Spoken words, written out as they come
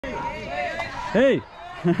Hey!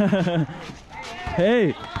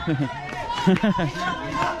 Hey!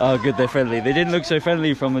 Oh good, they're friendly. They didn't look so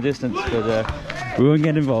friendly from a distance, but we won't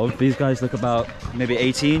get involved. These guys look about maybe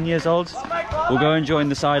 18 years old. We'll go and join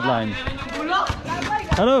the sideline.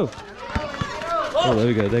 Hello! Oh, there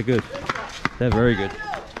we go, they're good. They're very good.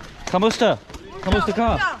 Kamusta? Kamusta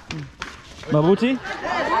ka? Mabuti?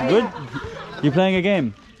 Good? You playing a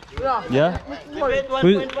game? Yeah?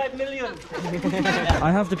 1.5 million.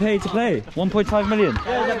 I have to pay to play? 1.5 million?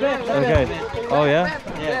 Okay. Oh yeah?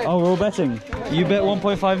 Oh, we're all betting. You bet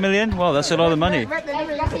 1.5 million? Well, that's a lot of money.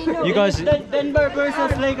 You guys... Denver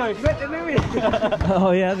versus Lakers.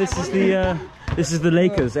 Oh yeah, this is the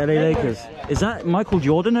Lakers, LA Lakers. Is that Michael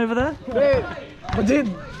Jordan over there?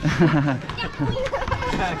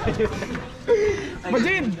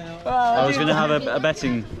 I was gonna have a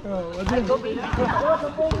betting.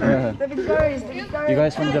 You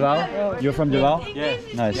guys from Davao? You're from Davao? Yeah.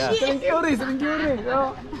 Nice. Yeah.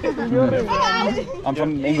 I'm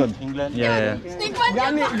from England. England? Yeah.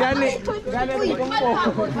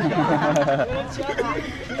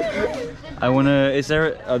 I wanna. Is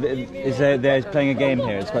there they're playing a game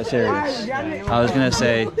here? It's quite serious. I was gonna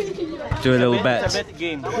say, do a little bet.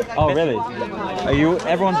 Game. Oh really? Are you?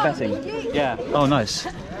 Everyone's betting. Yeah. Oh nice.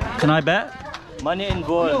 Can I bet? Money and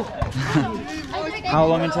gold. How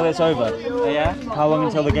long until it's over? Yeah. How long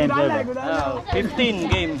until the game's over? 15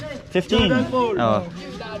 game. 15. Oh.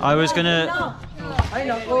 I was gonna.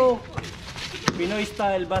 Pinoy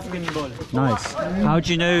style basketball. Nice. How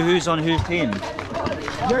do you know who's on whose team?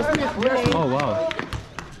 Oh wow.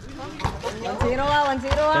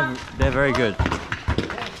 1-0. They're very good.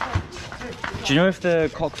 Do you know if the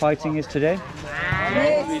cockfighting is today?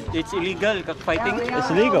 It's illegal, cockfighting. It's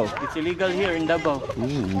illegal? It's illegal here in Davao.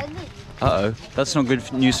 Ooh. Uh-oh. That's not good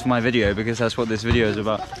news for my video, because that's what this video is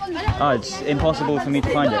about. Oh, it's impossible for me to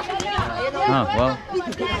find it. Oh, well.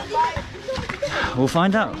 We'll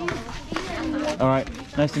find out. Alright,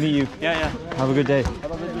 nice to meet you. Yeah. Have a good day.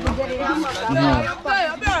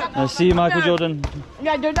 See you, Michael Jordan.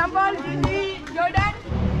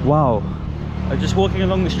 Wow. I'm just walking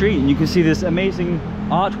along the street and you can see this amazing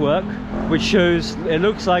artwork which shows, it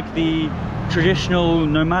looks like the traditional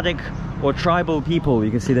nomadic or tribal people.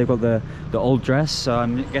 You can see they've got the old dress, so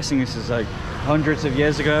I'm guessing this is like hundreds of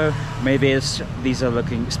years ago. Maybe these are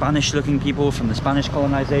Spanish looking people from the Spanish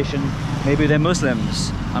colonization. Maybe they're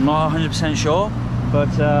Muslims. I'm not 100% sure, but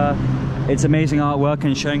it's amazing artwork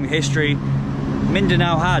and showing the history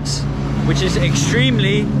Mindanao had, which is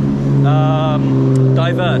extremely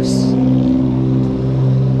diverse.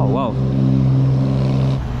 Oh wow.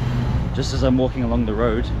 Just as I'm walking along the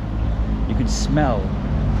road, you can smell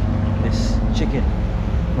this chicken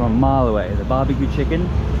from a mile away, the barbecue chicken.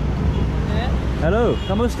 Yeah. Hello,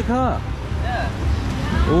 kamusta ka? Yeah.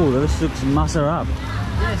 Oh, this looks masarap.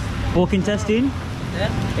 Yes. Pork intestine? Yeah.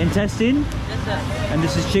 Intestine? Yes, sir. And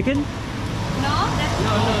this is chicken? No, that's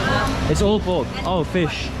no. It's all pork. Oh,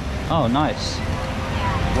 fish. Oh, nice.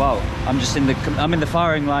 Wow, I'm in the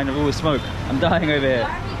firing line of all the smoke. I'm dying over here.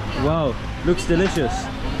 Wow, looks delicious.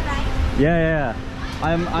 Yeah.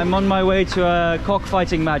 I'm on my way to a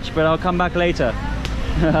cockfighting match, but I'll come back later.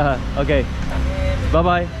 Okay.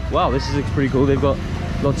 Bye-bye. Wow, this is pretty cool. They've got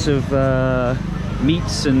lots of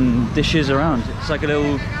meats and dishes around. It's like a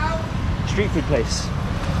little street food place.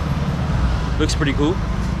 Looks pretty cool.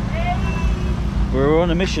 We're on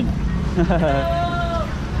a mission.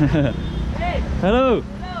 Hello.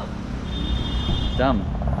 Damn.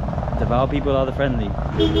 Davao people are the friendly.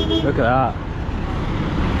 Look at that.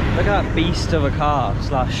 Look at that beast of a car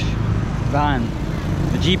slash van.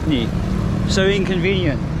 The jeepney. So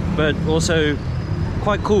inconvenient, but also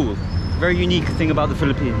quite cool. Very unique thing about the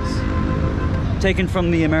Philippines. Taken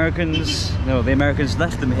from the Americans. No, the Americans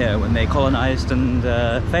left them here when they colonized and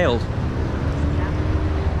failed.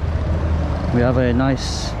 We have a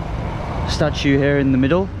nice statue here in the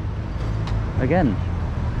middle. Again,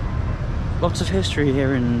 lots of history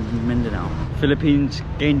here in Mindanao. Philippines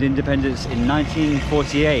gained independence in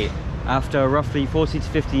 1948 after roughly 40 to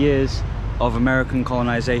 50 years of American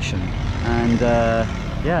colonization. And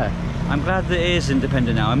yeah, I'm glad that it is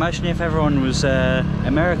independent now. Imagine if everyone was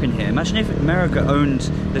American here. Imagine if America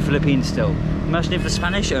owned the Philippines still. Imagine if the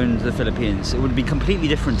Spanish owned the Philippines. It would be completely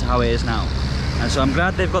different to how it is now. And so I'm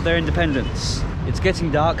glad they've got their independence. It's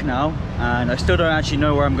getting dark now, and I still don't actually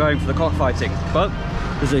know where I'm going for the cockfighting. But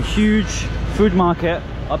there's a huge food market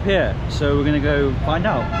up here, so we're gonna go find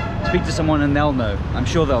out. Speak to someone and they'll know. I'm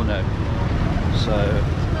sure they'll know. So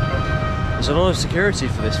there's a lot of security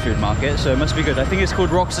for this food market, so it must be good. I think it's called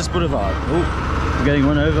Roxas Boulevard. Oh, we're getting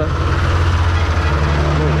run over.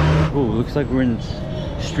 Oh, looks like we're in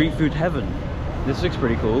street food heaven. This looks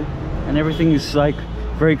pretty cool. And everything is like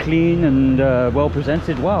very clean and well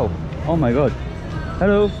presented. Wow. Oh my god.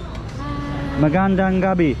 Hello. Magandang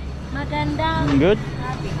gabi. Magandang. Good?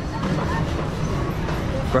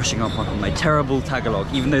 Brushing up on my terrible Tagalog,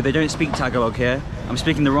 even though they don't speak Tagalog here. I'm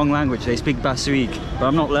speaking the wrong language. They speak Basuig, but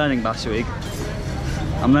I'm not learning Basuig.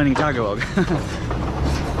 I'm learning Tagalog.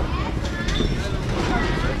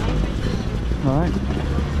 Alright.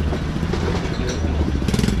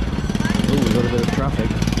 Oh, we've got a bit of traffic.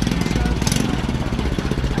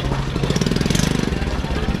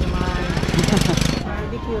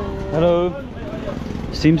 Hello.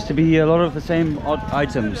 Seems to be a lot of the same odd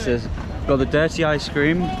items. There's got the dirty ice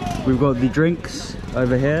cream, we've got the drinks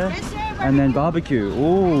over here, and then barbecue.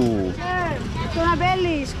 Ooh. Tuna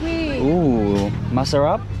belly, squid. Ooh.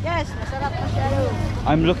 Masarap? Yes, masarap masyado.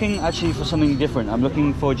 I'm looking actually for something different. I'm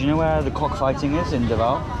looking for, do you know where the cockfighting is in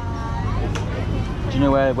Davao? Do you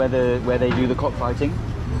know where they do the cockfighting?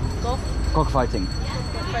 Cockfighting.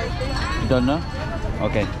 You don't know?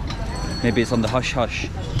 Okay. Maybe it's on the hush hush.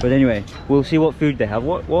 But anyway, we'll see what food they have.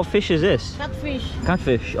 What fish is this? Catfish.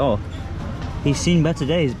 Catfish. Oh. He's seen better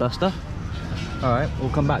days, Buster. Alright,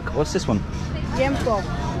 we'll come back. What's this one? Jempo.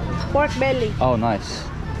 Pork belly. Oh, nice.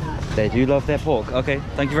 They do love their pork. Okay,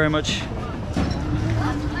 thank you very much.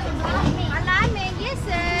 Yes,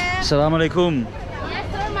 sir. Assalamu alaikum. Yes,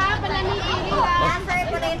 sir, ma.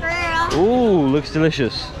 Ooh, looks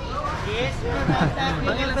delicious.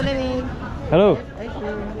 Hello.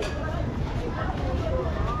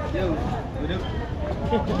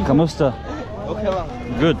 Kamusta? Okay lang.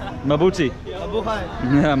 Good. Mabuti. Mabuhay.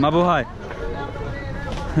 Yeah, mabuhay.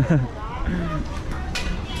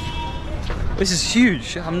 This is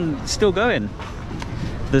huge. I'm still going.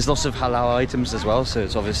 There's lots of halal items as well, so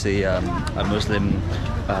it's obviously a Muslim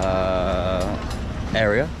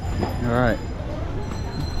area. All right.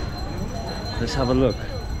 Let's have a look.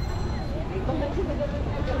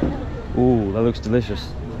 Ooh, that looks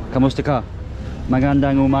delicious. Kamusta ka?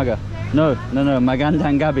 Magandang umaga. No,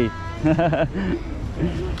 magandang gabi.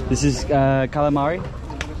 This is calamari.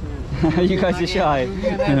 You guys are shy.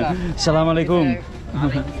 Salam alaikum.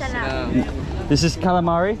 This is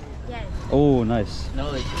calamari? Yes. Oh, nice.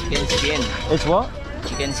 No, it's chicken skin. It's what?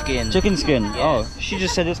 Chicken skin. Chicken skin. Yes. Oh, she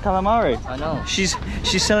just said it's calamari. I know. She's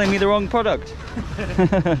selling me the wrong product.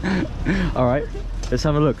 All right, let's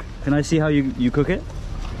have a look. Can I see how you cook it?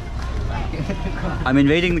 I'm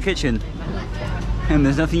invading the kitchen, and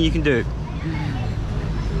there's nothing you can do.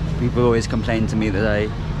 People always complain to me that I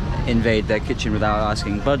invade their kitchen without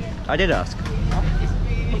asking, but I did ask.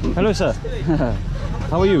 Hello, sir.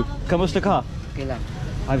 How are you? Kamusta ka? Okay lang.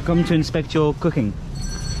 I've come to inspect your cooking.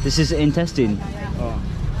 This is intestine. Oh.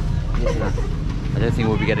 Yes lang. I don't think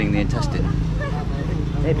we'll be getting the intestine.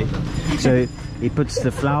 Maybe. So he puts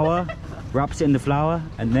the flour, wraps it in the flour,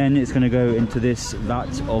 and then it's going to go into this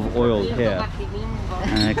vat of oil here.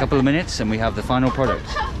 And in a couple of minutes, and we have the final product.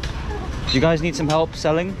 Do you guys need some help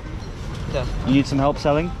selling? Yeah. You need some help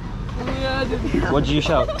selling? What did you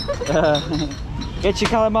shout? Get your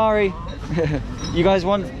calamari! You guys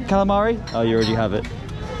want calamari? Oh, you already have it.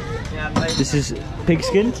 This is pig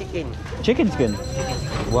skin? Chicken. Chicken skin?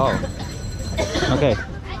 Wow. Okay.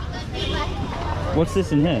 What's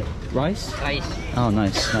this in here? Rice? Rice. Oh,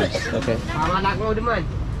 nice, nice. Okay.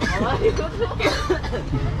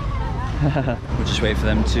 We'll just wait for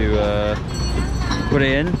them to put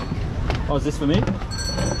it in. Oh, is this for me?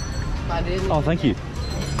 Oh, thank you.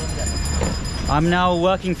 I'm now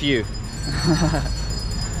working for you.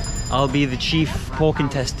 I'll be the chief pork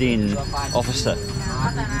intestine officer.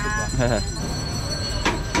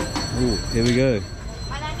 Ooh, here we go.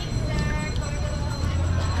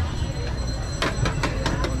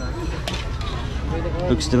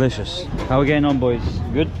 Looks delicious. How are we getting on, boys?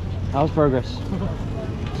 Good? How's progress?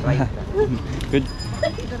 Good?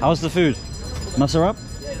 How's the food? Masarap?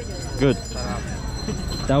 Good.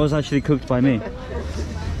 That was actually cooked by me.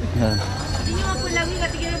 Yeah.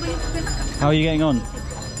 How are you getting on?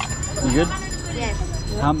 You good? Yes.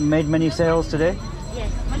 Made many sales today?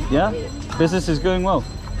 Yes. Yeah? Business is going well.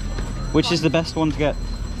 Which is the best one to get?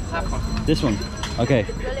 This one? Okay.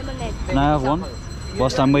 Can I have one?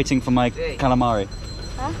 Whilst I'm waiting for my calamari.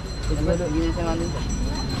 Huh?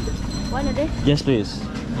 One a day? Yes, please.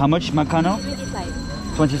 How much, Macano?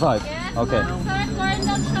 25. 25? Okay.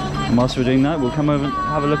 And whilst we're doing that, we'll come over and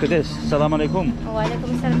have a look at this. Salam alaikum.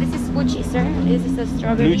 Walaikum salam. This is buchi, sir. This is a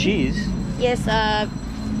strawberry. Blue cheese? Yes,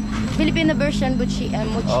 Filipino version buchi and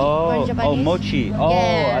mochi. Oh, or Japanese. oh, mochi. Oh,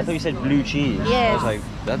 Yes. I thought you said blue cheese. Yes. I was like,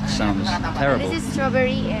 that sounds terrible. This is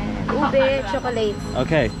strawberry and ube chocolate.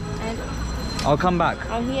 Okay, And I'll come back.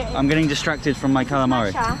 here I'm getting distracted from my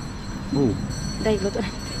calamari. matcha. Ooh, Dahil luto.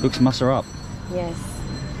 Looks masarap. Yes.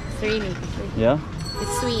 It's really. Yeah?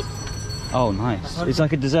 It's sweet. Oh, nice. It's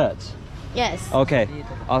like a dessert. Yes. Okay,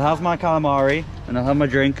 I'll have my calamari and I'll have my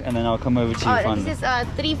drink and then I'll come over to you finally. This is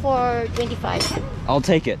 3 for 25. I'll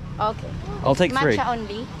take it. Okay. I'll take 3. Matcha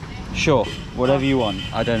only. Sure, whatever you want.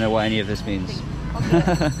 I don't know what any of this means.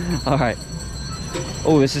 Okay. All right.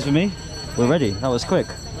 Oh, this is for me? We're ready. That was quick.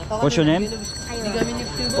 What's your name? Ira.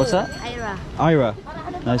 What's that? Ira. Ira.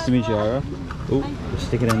 Nice to meet you, Ira. Oh,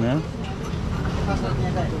 stick it in there.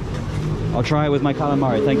 I'll try it with my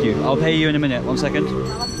calamari, thank you. I'll pay you in a minute, 1 second.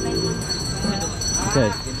 Okay.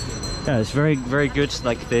 Yeah, it's very, very good.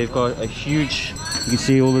 Like, they've got a huge, you can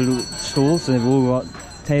see all the little stalls, and they've all got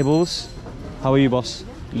tables. How are you, boss?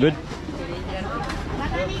 You good?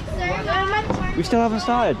 We still haven't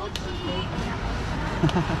started.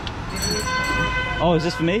 Oh, is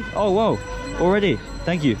this for me? Oh, whoa, already.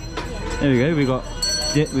 Thank you. There we go.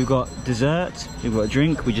 We've got dessert. We've got a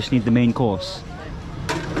drink. We just need the main course.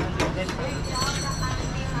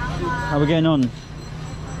 How are we getting on?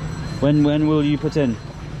 When will you put in?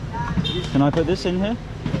 Can I put this in here?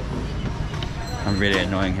 I'm really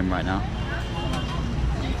annoying him right now.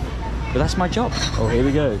 But that's my job. Oh, here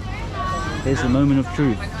we go. Here's the moment of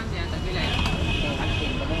truth.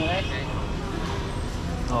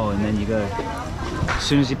 Oh, and then you go. As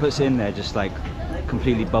soon as he puts it in there, just like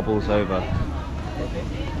completely bubbles over.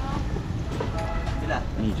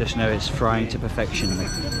 And you just know it's frying to perfection.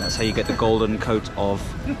 Like, that's how you get the golden coat of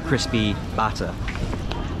crispy batter.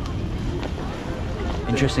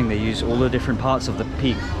 Interesting, they use all the different parts of the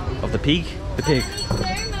pig. Of the pig? The pig.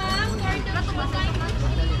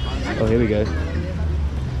 Oh, here we go.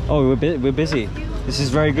 Oh, we're busy. This is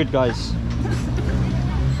very good, guys.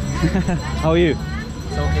 How are you?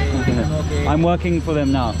 It's okay. I'm okay. I'm working for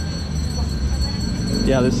them now.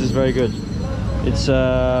 Yeah, this is very good. It's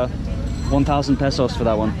 1,000 pesos for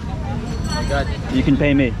that one. Oh my God. You can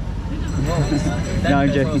pay me. Oh, No,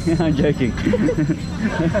 I'm joking. I'm joking.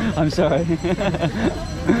 I'm sorry.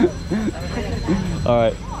 All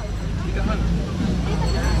right.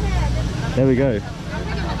 There we go.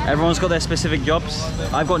 Everyone's got their specific jobs.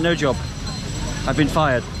 I've got no job. I've been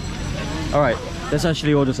fired. All right. Let's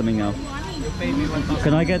actually order something now.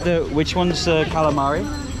 Can I get which one's calamari?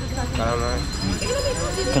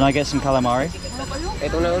 Calamari. Can I get some calamari?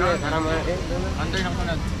 Ito na ulit, calamari.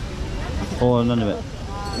 Or none of it?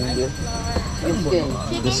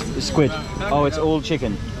 This squid. Oh, it's all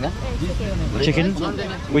chicken. Chicken?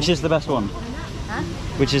 Which is the best one?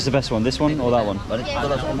 Which is the best one? This one or that one?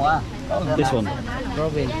 This one.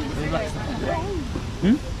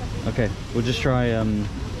 Okay, we'll just try.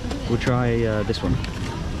 We'll try this one.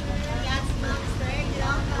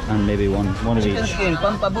 And maybe one of each.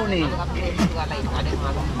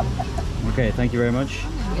 Okay, thank you very much.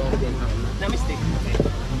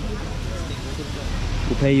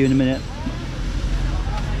 We'll pay you in a minute.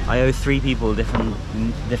 I owe 3 people different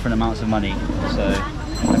amounts of money, so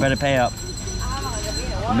I better pay up.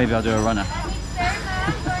 Or maybe I'll do a runner.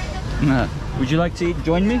 Would you like to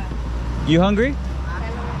join me? You hungry?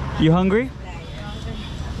 You hungry?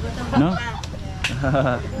 No?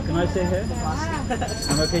 Can I sit here?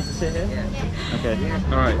 I'm okay to sit here? Okay.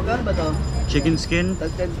 Alright. Chicken skin.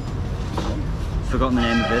 Forgotten the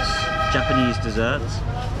name of this. Japanese dessert.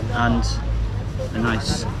 And a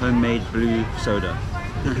nice homemade blue soda.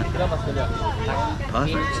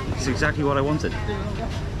 Perfect. It's exactly what I wanted.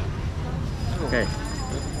 Okay.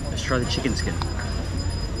 Let's try the chicken skin.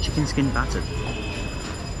 Chicken skin battered.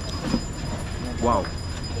 Wow.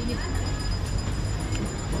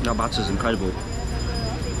 That batter's incredible.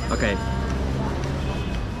 Okay.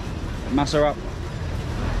 Massa up.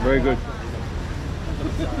 Very good.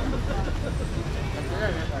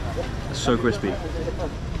 It's so crispy.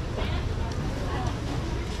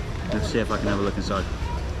 Let's see if I can have a look inside.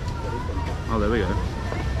 Oh, there we go.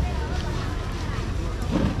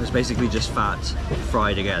 It's basically just fat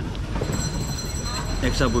fried again.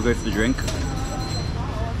 Next up, we'll go for the drink.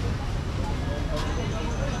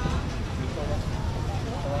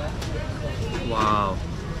 Wow.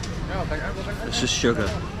 It's just sugar.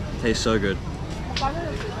 It tastes so good.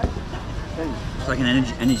 It's like an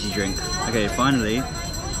energy drink. Okay, finally,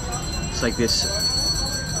 it's like this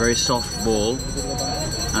very soft ball,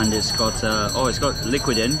 and it's got it's got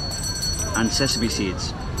liquid in and sesame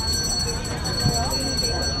seeds.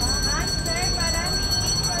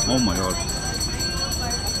 Oh my god,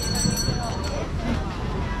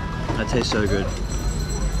 that tastes so good.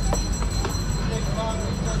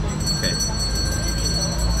 Okay,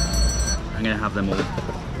 I'm gonna have them all.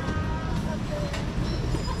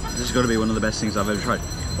 This has got to be one of the best things I've ever tried.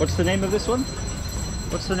 What's the name of this one?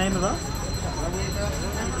 What's the name of that?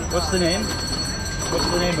 What's the name? What's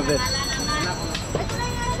the name of this?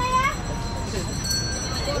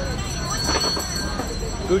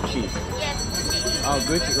 Gucci. Yes. Oh,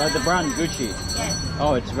 Gucci, like the brand Gucci. Yes.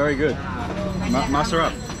 Oh, it's very good. Master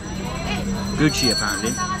up. Gucci,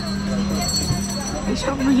 apparently. Hey,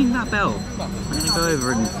 stop ringing that bell. I'm gonna go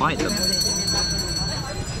over and fight them. I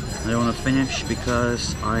don't want to finish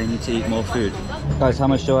because I need to eat more food. Guys, how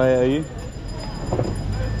much do I owe you?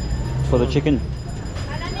 For the chicken?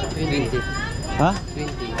 20. Huh?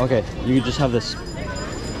 20. Okay, you just have this.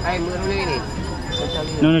 Ay, mura na yun eh.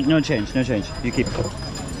 No change, no change. You keep.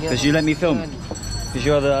 Because you let me film. Because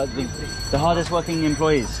you're the hardest working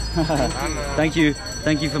employees. Thank you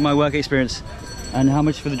for my work experience. And how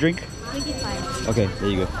much for the drink? 25. Okay, there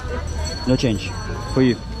you go. No change for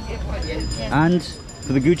you. And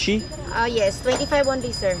for the Gucci? Yes, 25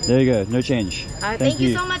 only, sir. There you go, no change. Thank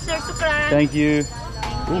you so much, sir. Sukran. Thank you.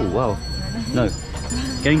 Oh wow. No.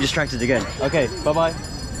 Getting distracted again. Okay, bye-bye.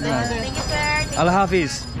 Thank you, sir. Allah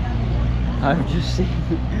Hafiz. I've just seen,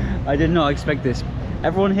 I did not expect this.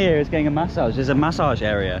 Everyone here is getting a massage. There's a massage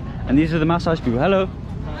area. And these are the massage people. Hello.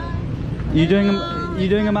 You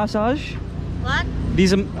doing a massage? What?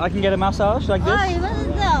 These are, I can get a massage like this?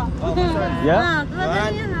 Yeah?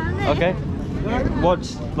 Okay.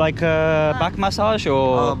 What's like a back massage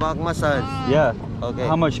or? Back massage. Yeah. Okay.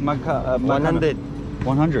 How much? 100.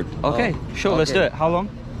 100. Okay, sure, let's do okay. it. How long?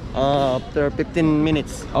 After 15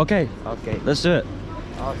 minutes. Okay. Okay. Let's do it.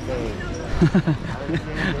 Okay.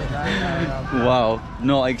 Wow,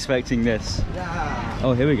 not expecting this.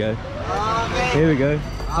 Oh, here we go. Here we go.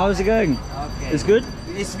 How's it going? Okay. It's good?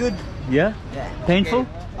 It's good. Yeah? Yeah. Painful?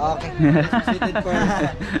 Okay. Seated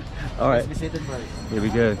first. Alright, Be seated first. here we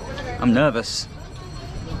go. I'm nervous.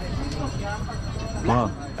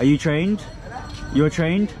 Wow. Are you trained? You're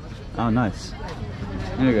trained? Oh, nice.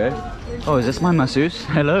 Here we go. Oh, is this my masseuse?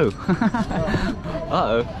 Hello.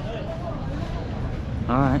 Uh-oh.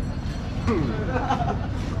 Alright.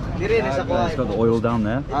 It's got the oil down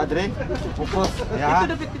there. Adre, pupos. Yeah.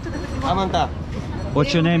 Amanta.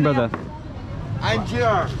 What's your name, brother? I'm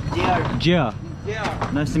Jir. Jia. Jir.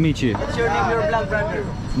 Nice to meet you. What's your name, your black brother?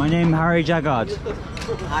 My name Harry Jagard.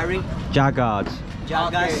 Harry. Jagard.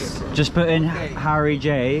 Jagas. Just put in Harry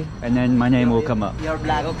J and then my name will come up. You're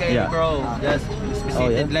black. Okay, Yeah. bro. Just be Oh, yeah?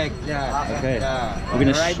 seated like. Yeah. Okay. Yeah. We're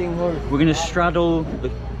gonna riding horse. we're gonna straddle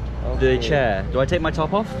the chair. Do I take my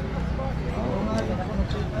top off?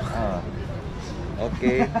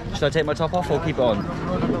 Okay. Should I take my top off or keep it on?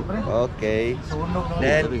 Okay.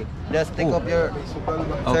 Then just take off your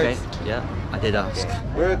Okay. shirts. Yeah, I did ask.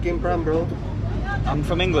 Where you came from, bro? I'm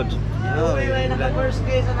from England. Oh,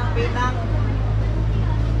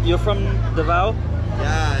 You're from Davao?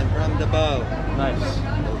 yeah, I'm from Davao. Nice.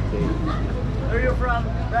 Okay. Where are you from,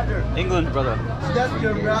 brother? England, brother. Is that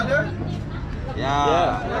your brother?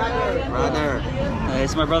 Yeah. Brother.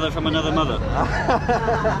 It's my brother from another mother.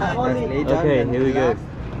 Lay down Okay, and here we go. relax.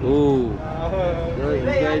 Ooh, Yo,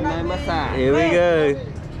 enjoy my massage. here we go.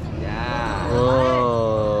 Yeah.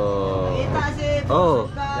 Oh. Oh.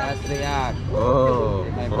 Just react. Oh.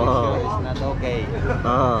 My Wow. picture is not okay.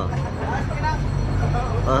 Ah.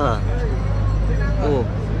 Ah. Oh.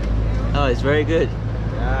 Oh, it's very good.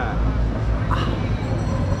 Yeah.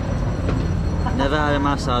 Never had a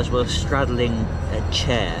massage while straddling a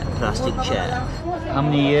chair, plastic chair. How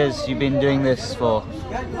many years you been doing this for?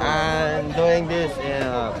 I'm doing this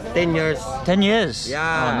 10 years. 10 years?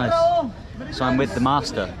 Yeah. Oh, nice. So I'm with the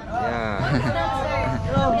master.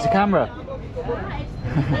 Yeah. It's a camera.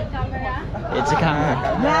 It's a camera.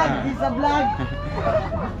 Vlog, it's a vlog.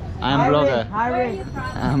 I am blogger. Harry.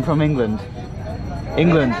 I'm from England.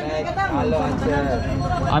 England.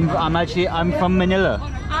 I'm from Manila.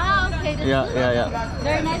 Ah, okay. Yeah.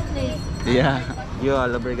 Very nice place. Yeah. You are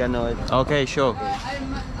Labrigano. Okay, sure.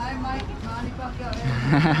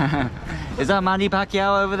 Is that Manny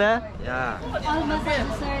Pacquiao over there? Yeah. All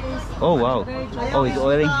massage, sir, is Oh wow. Oh, he's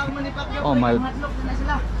oiling. Oh my. Hadlock na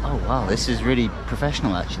sila. Oh wow, this is really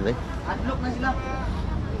professional actually. Hadlock na sila.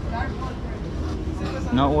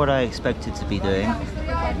 Not what I expected to be doing.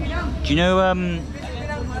 Do you know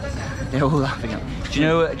they're all laughing at me. Do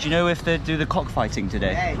you know if they do the cockfighting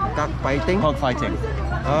today? Cockfighting? Cockfighting.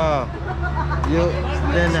 Oh. You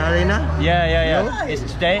then arena? Yeah. No? It's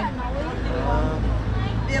today?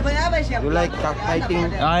 Yabay-yabay siya. You like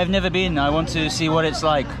cockfighting? I've never been. I want to see what it's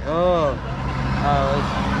like. Oh.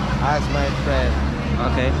 Ask my friend.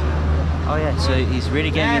 Okay. Oh yeah, so he's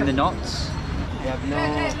really getting in the knots. You have no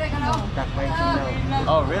cockfighting now.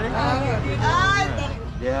 Oh really?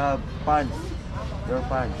 They have pants. Your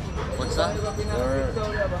pants. What's that? Your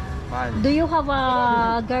Fun. Do you have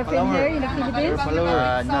a girlfriend here in the Philippines?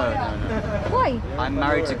 No. Why? I'm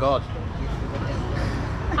married to God.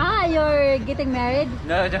 Ah, you're getting married?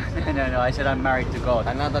 No. I said I'm married to God.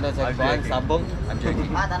 I'm joking. Sabong. I'm joking.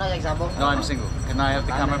 sabong. No, I'm single. Can I have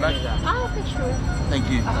the camera back? Ah, okay, sure. Thank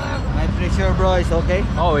you. My pressure, bro, is okay.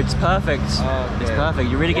 Oh, it's perfect. Okay. It's perfect.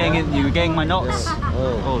 You're really getting it. You're getting my knots.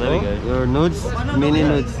 Oh, there we go. Your nudes, mini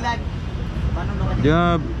nudes. Do you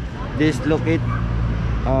have dislocate?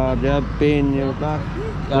 Do you have pain in your back?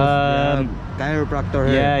 Chiropractor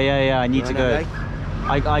here. Yeah. I need to You go.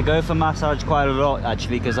 wanna I go for massage quite a lot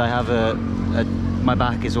actually because I have my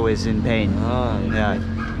back is always in pain. Yeah.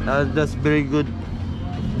 That's very good.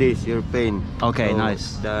 This your pain. Okay,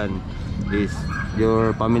 nice. Then this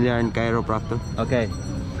your familiar in chiropractor. Okay.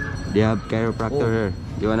 They have chiropractor here.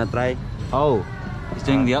 You wanna try? Oh, he's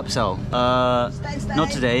doing the upsell.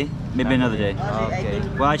 Not today. Maybe another day. Okay.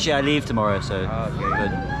 Well, actually, I leave tomorrow, so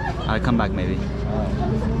good. I'll come back maybe.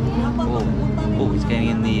 Oh, he's getting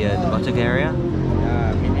in the buttock area.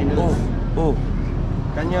 Yeah, mini nudes. Oh.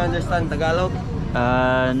 Can you understand Tagalog?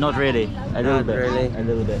 Not really. A little Not bit. really. A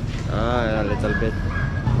little bit. A little bit.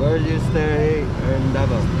 Where do you stay in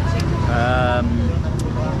Davao?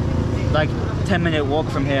 Like 10-minute walk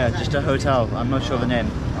from here, just a hotel. I'm not sure the name.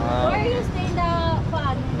 Where are you staying the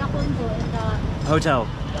condo in the Hotel.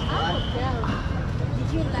 hotel? Did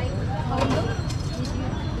you like condo?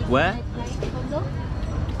 Where? Like condo?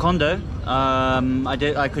 Condo.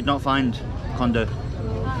 I could not find condo.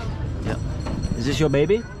 Wow. Yeah. Is this your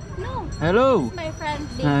baby? No. Hello. It's my friend.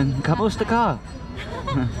 Kamusta ka?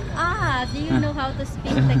 Ah, do you know how to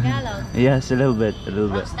speak Tagalog? Yes, a little bit.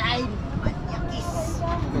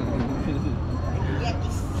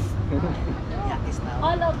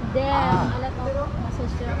 All of them, a lot of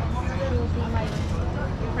Masseuse will be my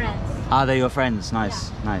friends. Ah, they're your friends.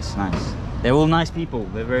 Nice. They're all nice people.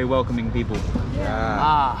 They're very welcoming people.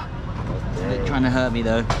 Yeah. They're trying to hurt me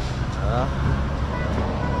though.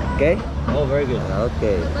 Okay. Oh, very good.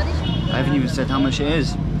 Okay. I haven't even said how much it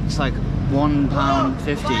is. It's like £1.50,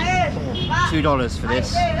 $2 for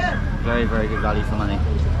this. Very good value for money.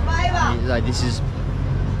 Like this is,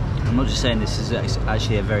 I'm not just saying this is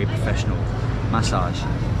actually a very professional massage.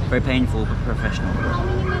 Very painful but professional. How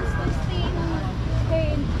many months to stay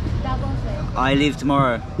here in Davao, sir? I leave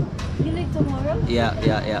tomorrow. You leave tomorrow? Yeah.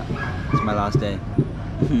 It's my last day.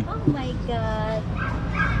 Oh my god.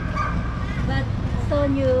 But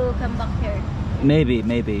soon you come back here.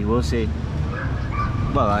 Maybe. We'll see.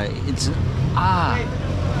 Well, it's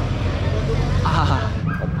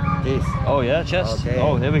This. Oh yeah, chest. Okay.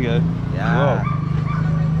 Oh, here we go. Yeah. Whoa.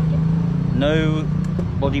 No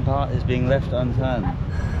body part is being left unturned.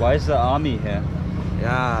 Why is the army here?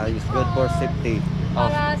 Yeah, it's good for safety.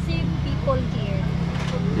 Para see people here.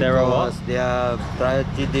 There are what? Because they have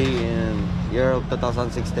tragedy in year of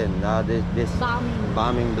 2016. This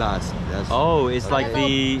bombing blast. Oh, it's like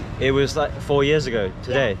it was like 4 years ago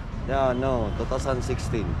today. Yeah, no,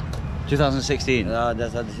 2016. 2016.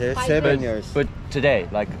 That's what it is. 5 7 years. years. But today,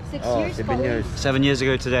 like 6 Oh, years 7 years. 7 years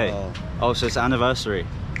ago today. Oh. Oh, so it's anniversary.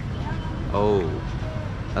 Oh,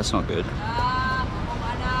 that's not good.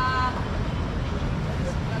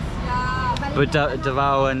 But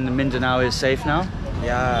Davao and Mindanao is safe now?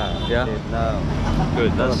 Yeah. Yeah? Now.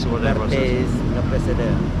 Good, that's what everyone Duterte says. is the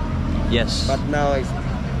president. Yes. But now it's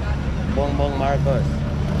Bongbong Marcos.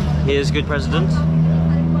 He is good president.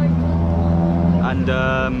 And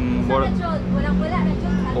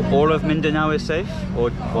all of Mindanao is safe? Or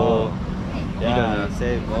you don't know?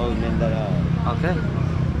 Save all Mindanao. Okay.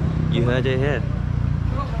 You heard it here.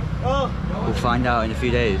 We'll find out in a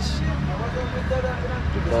few days.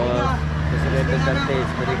 Because President Duterte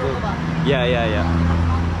is very good. Yeah.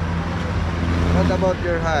 What about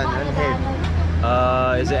your hand and head?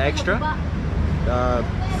 Is it extra?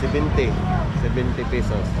 70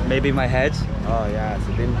 pesos. Maybe my head? Oh yeah,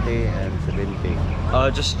 70 and 70.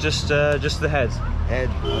 Just the head. Head.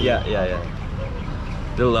 Yeah.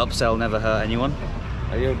 Little upsell never hurt anyone.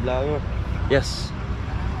 Are you a blogger? Yes.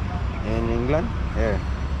 In England? Here.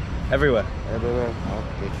 Everywhere. Everywhere?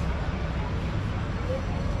 Okay.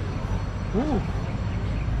 Ooh.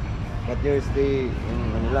 But you stay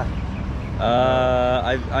in Manila?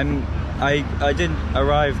 I did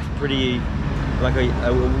arrive pretty like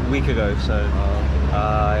a week ago, so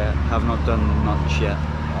I have not done much yet.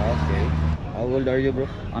 Okay. How old are you, bro?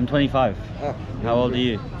 I'm 25. Ah, How old are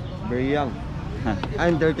you? Very young.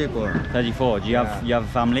 I'm 34. 34. Do you have a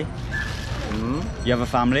family? You have a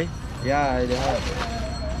family? Yeah, I have.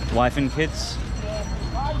 Wife and kids?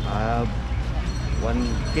 I have one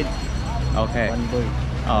kid, Okay. one boy.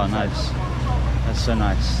 Oh, nice. That's so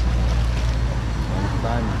nice.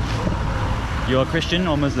 Ban. You're Christian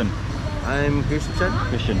or Muslim? I'm Christian.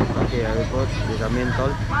 Christian. Okay, I will put this a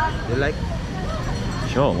menthol. You like?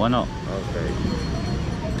 Sure, why not? Okay.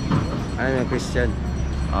 I'm a Christian.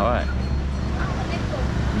 Alright.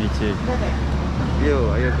 Me too.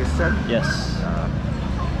 Are you a Christian? Yes.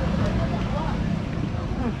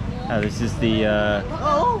 This is the I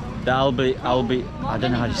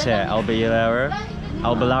don't know how to say it. Albulario.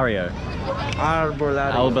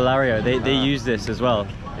 Arbolario. They use this as well.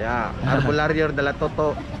 Yeah. Arbolario della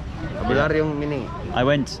Toto. Arbolario mini. I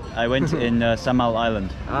went in Samal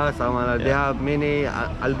Island. Sama. They have mini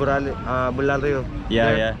albulario.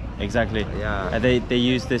 Yeah, exactly. Yeah. They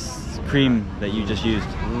use this cream that you just used.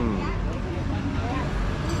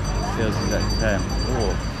 Feels exactly the same.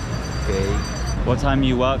 Oh. Okay. What time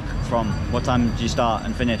you work from? What time do you start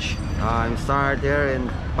and finish? I'm start here in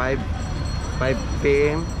 5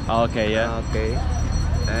 p.m. Oh, okay, yeah. Okay.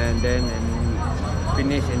 And then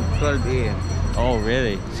finish in 12 a.m. Oh,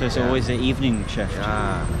 really? So it's always an evening shift?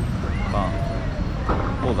 Yeah. Wow.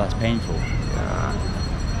 Oh, that's painful. Yeah.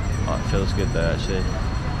 Oh, it feels good though, actually.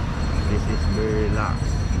 This is very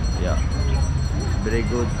relaxed. Yeah. Very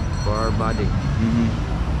good for our body.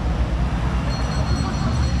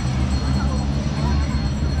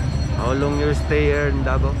 How long you stay here in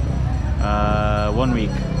Davao? 1 week.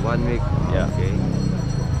 1 week. Yeah. Okay.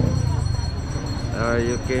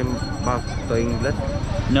 You came back to England?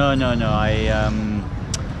 No.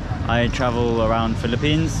 I travel around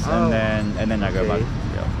Philippines and then I go back. Okay.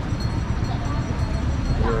 Yeah.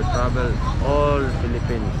 You travel all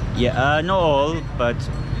Philippines? Yeah, not all, but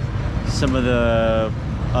some of the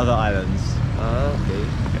other islands. Okay.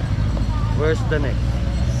 Where's the next?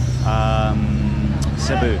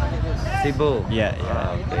 Cebu. Cebu? Yeah.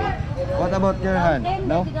 Okay. What about your hand?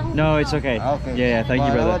 No? No, it's okay. Okay. Yeah, thank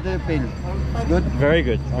you, brother. How do you feel? Good? Very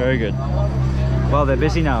good, very good. Well, they're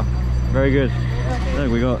busy now. Very good.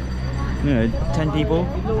 Look, we got, 10 people.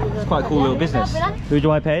 It's quite a cool little business. Who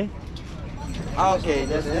do I pay? Okay,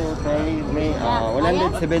 just you pay me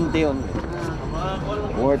 170 on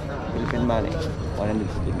worth Philippine money.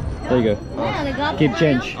 170. There you go. Keep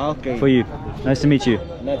change. Okay. For you. Nice to meet you.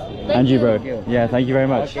 And you, bro. Yeah, thank you very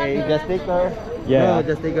much. Okay, just take her. Yeah.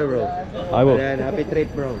 Bro, just take her, bro. I will. And then happy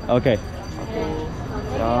trip, bro. Okay.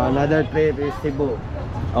 So another trip is Cebu.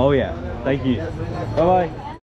 Oh yeah. Thank you. Bye bye.